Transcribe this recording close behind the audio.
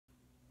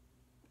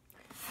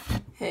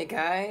Hey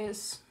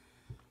guys,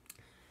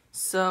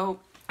 so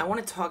I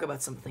want to talk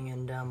about something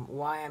and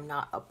why I'm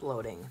not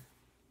uploading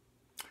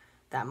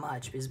that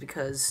much is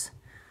because,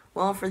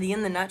 well, for the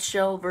in the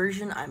nutshell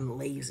version, I'm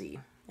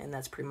lazy, and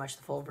that's pretty much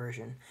the full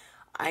version.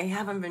 I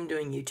haven't been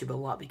doing YouTube a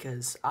lot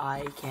because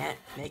I can't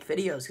make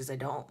videos because I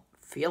don't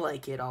feel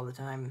like it all the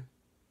time.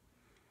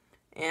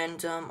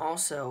 And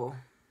also,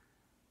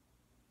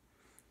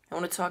 I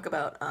want to talk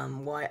about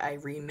why I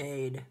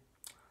remade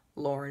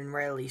Lauren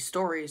Riley's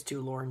stories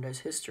to Lauren Does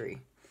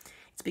History.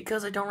 It's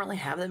because I don't really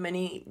have that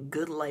many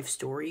good life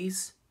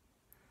stories.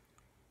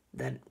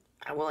 I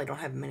don't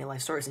have many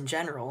life stories in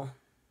general.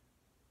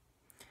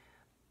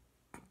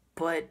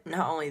 But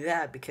not only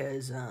that,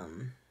 because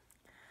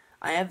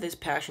I have this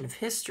passion of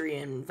history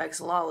and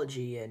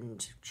vexillology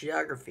and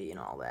geography and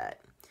all that.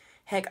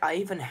 Heck, I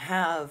even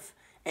have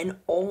an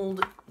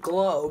old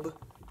globe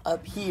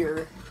up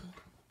here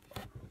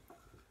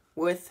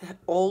with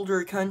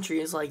older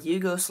countries like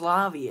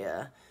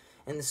Yugoslavia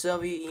and the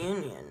Soviet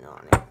Union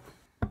on it.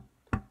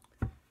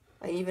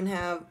 I even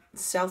have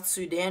South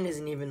Sudan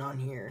isn't even on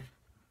here.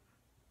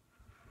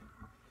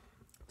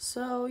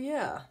 So,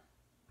 yeah.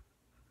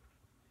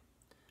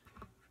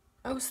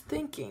 I was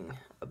thinking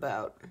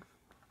about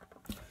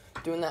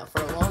doing that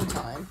for a long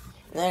time,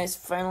 and then I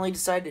finally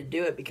decided to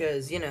do it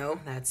because,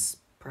 that's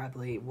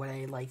probably what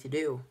I like to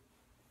do.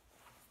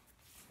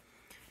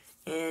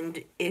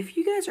 And if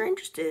you guys are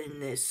interested in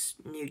this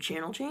new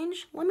channel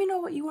change, let me know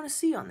what you want to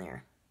see on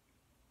there.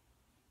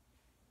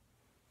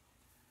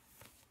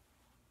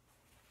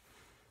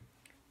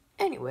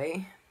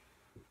 Anyway,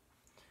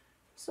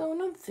 so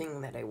another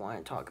thing that I want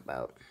to talk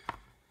about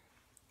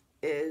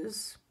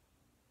is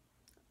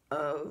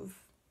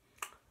of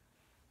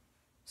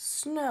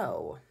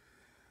snow.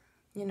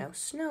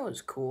 Snow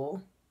is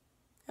cool.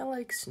 I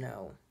like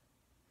snow,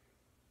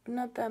 but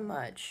not that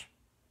much.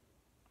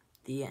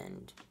 The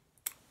end.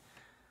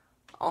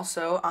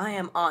 Also, I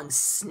am on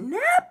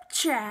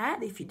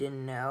Snapchat, if you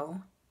didn't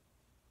know.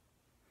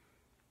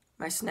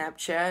 My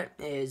Snapchat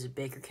is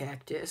Baker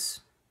Cactus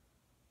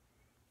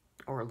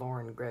or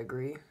Lauren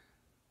Gregory.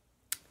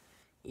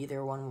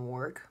 Either one will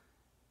work.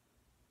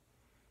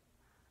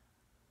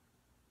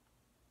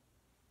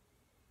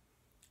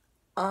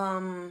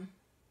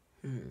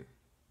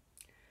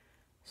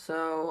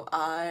 So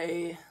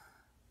I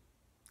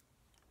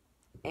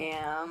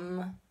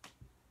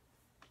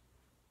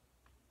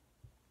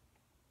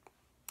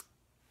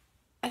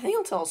think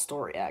I'll tell a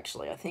story,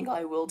 actually. I think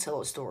I will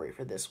tell a story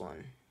for this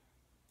one.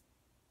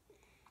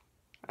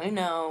 I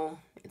know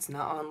it's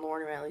not on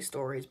Lauren Riley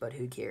Stories, but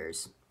who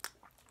cares?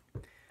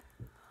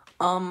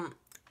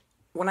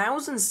 When I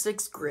was in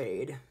 6th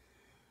grade,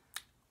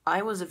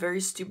 I was a very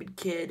stupid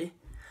kid.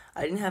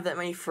 I didn't have that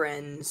many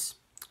friends.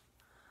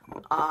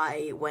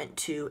 I went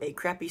to a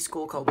crappy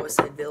school called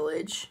Westside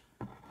Village,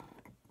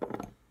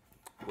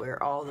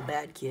 where all the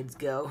bad kids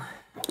go.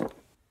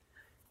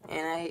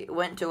 And I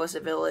went to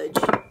Westside Village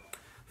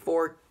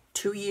for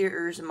 2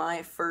 years.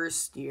 My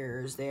first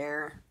years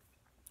there.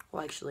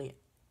 Well, actually,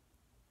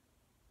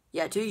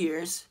 yeah, 2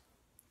 years.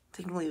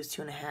 Technically, it was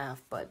 2.5,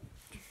 but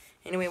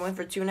anyway, I went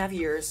for 2.5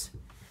 years.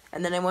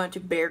 And then I went to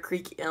Bear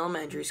Creek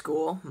Elementary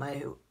School,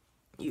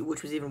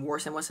 which was even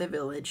worse than Westside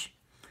Village.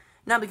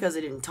 Not because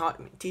they didn't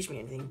teach me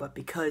anything, but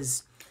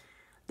because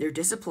their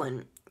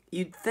discipline.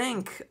 You'd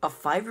think a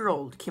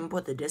 5-year-old can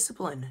put the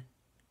discipline.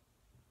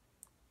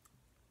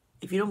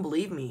 If you don't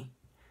believe me,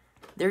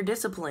 their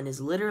discipline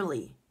is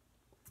literally,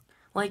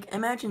 like,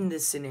 imagine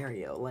this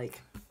scenario.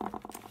 Like,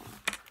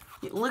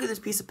 look at this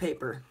piece of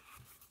paper,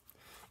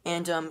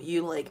 and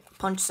you like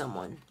punch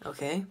someone.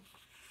 Okay,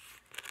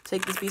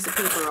 take this piece of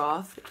paper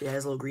off. It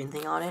has a little green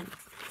thing on it.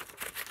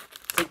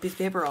 Take the piece of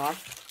paper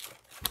off.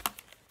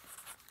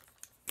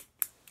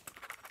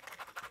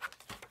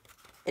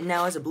 And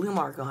now has a blue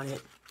mark on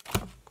it.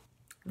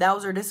 That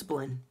was our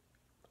discipline.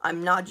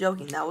 I'm not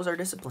joking. That was our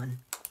discipline.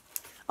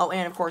 Oh,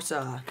 and of course,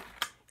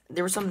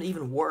 there was something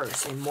even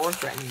worse and more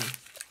threatening.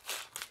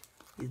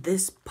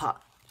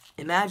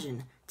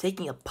 Imagine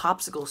taking a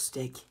popsicle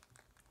stick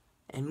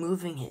and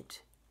moving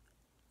it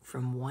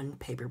from one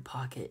paper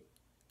pocket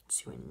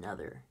to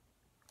another.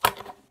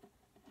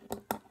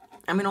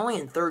 I mean, only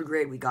in 3rd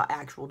grade we got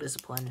actual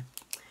discipline,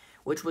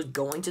 which was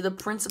going to the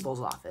principal's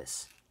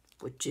office,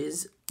 which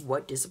is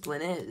what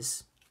discipline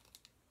is.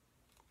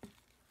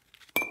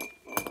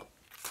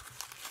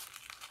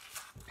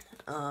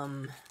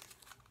 Oh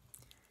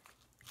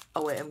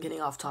wait, I'm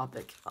getting off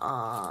topic.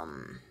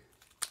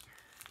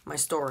 My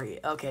story.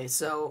 Okay,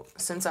 so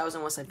since I was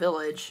in Westside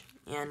Village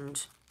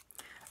and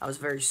I was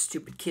a very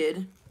stupid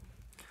kid,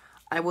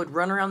 I would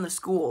run around the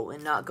school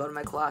and not go to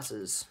my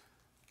classes.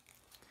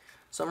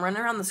 So I'm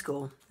running around the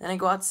school, then I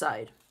go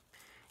outside.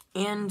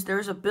 And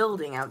there's a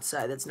building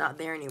outside that's not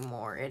there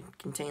anymore. It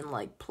contained,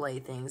 like,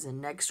 playthings, and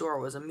next door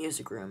was a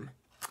music room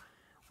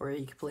where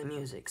you could play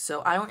music. So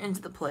I went into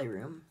the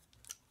playroom,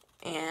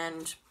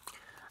 and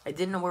I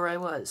didn't know where I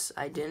was.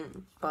 I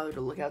didn't bother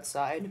to look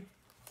outside.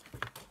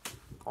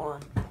 Hold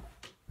on.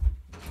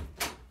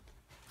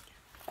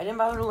 I didn't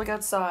bother to look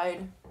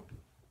outside.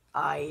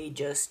 I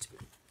just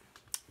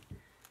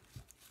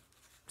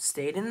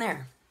stayed in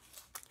there.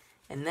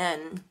 And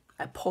then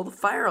I pulled the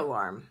fire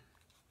alarm.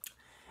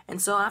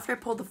 And so after I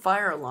pulled the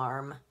fire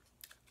alarm,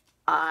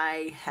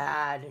 I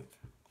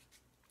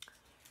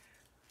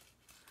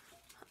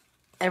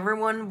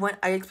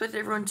expected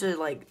everyone to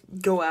like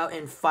go out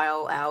and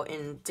file out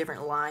in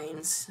different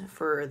lines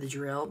for the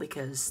drill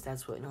because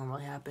that's what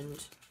normally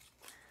happened.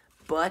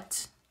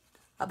 But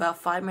about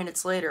 5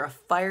 minutes later, a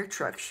fire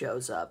truck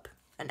shows up.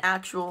 An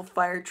actual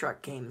fire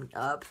truck came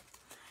up,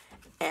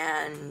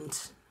 and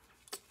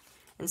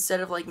instead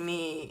of like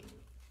me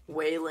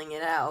wailing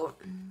it out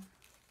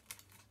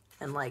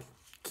and like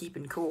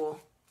keeping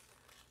cool,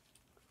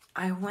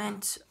 I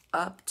went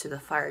up to the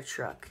fire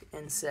truck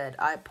and said,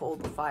 I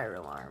pulled the fire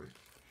alarm.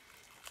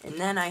 And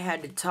then I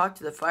had to talk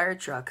to the fire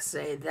truck,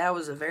 say, that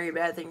was a very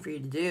bad thing for you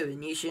to do,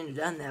 and you shouldn't have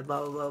done that,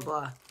 blah, blah, blah,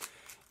 blah.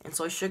 And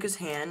so I shook his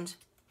hand,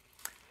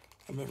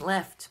 and it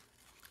left.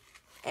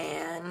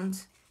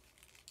 And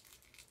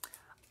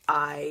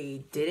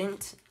I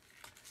didn't,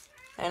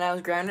 and I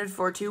was grounded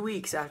for 2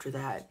 weeks after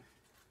that.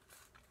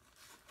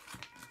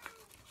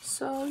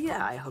 So,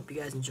 yeah, I hope you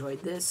guys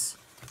enjoyed this,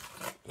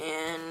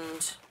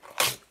 and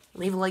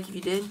leave a like if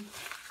you did,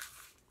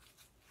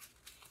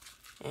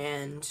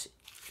 and,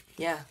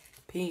 yeah,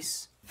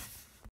 peace.